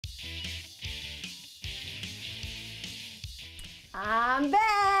I'm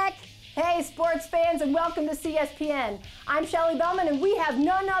back! Hey, sports fans, and welcome to CSPN. I'm Shelly Bellman, and we have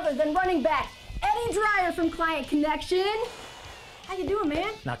none other than running back Eddie Dreyer from Client Connection. How you doing,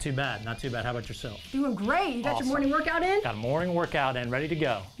 man? Not too bad, not too bad. How about yourself? Doing great. You got Awesome. your morning workout in? Got a morning workout in, ready to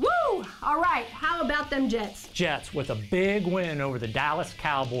go. Woo! All right, how about them Jets? Jets with a big win over the Dallas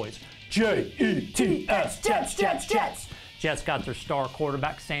Cowboys. J-E-T-S, Jets, Jets, Jets. Jets got their star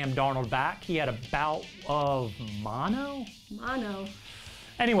quarterback, Sam Darnold, back. He had a bout of mono? Mono.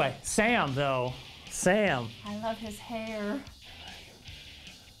 Anyway, Sam, though. Sam. I love his hair.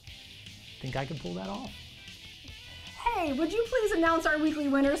 Think I can pull that off? Hey, would you please announce our weekly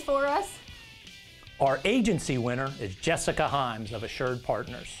winners for us? Our agency winner is Jessica Himes of Assured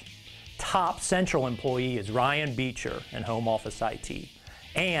Partners. Top Central employee is Ryan Beecher in Home Office IT.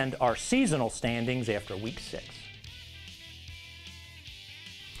 And our seasonal standings after week 6.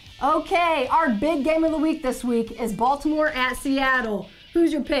 Okay, our big game of the week this week is Baltimore at Seattle.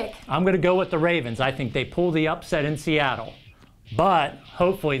 Who's your pick? I'm going to go with the Ravens. I think they pull the upset in Seattle. But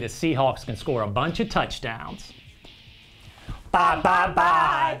hopefully the Seahawks can score a bunch of touchdowns. Bye, bye,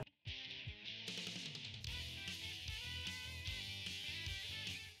 bye.